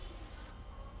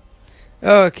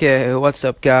Okay, what's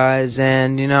up, guys?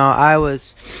 And I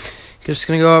was just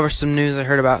gonna go over some news I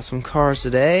heard about some cars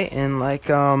today, and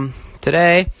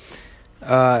today,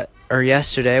 or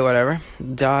yesterday, whatever.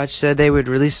 Dodge said they would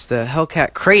release the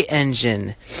Hellcat Crate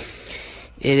engine.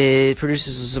 It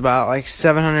produces about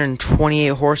 728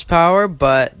 horsepower,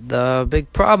 but the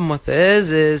big problem with it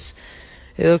is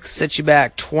it'll set you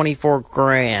back 24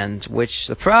 grand. Which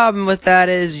the problem with that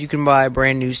is you can buy a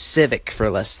brand new Civic for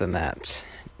less than that.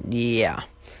 Yeah.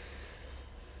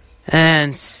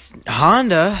 And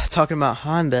Honda, talking about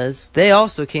Hondas, they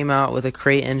also came out with a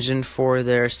crate engine for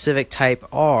their Civic Type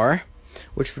R,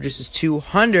 which produces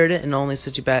 200 and only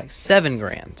sets you back 7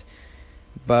 grand.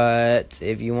 But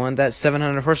if you want that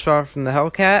 700 horsepower from the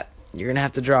Hellcat, you're going to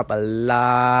have to drop a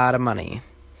lot of money.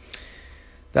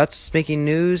 That's making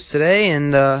news today,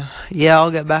 and yeah, I'll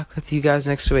get back with you guys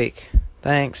next week.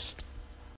 Thanks.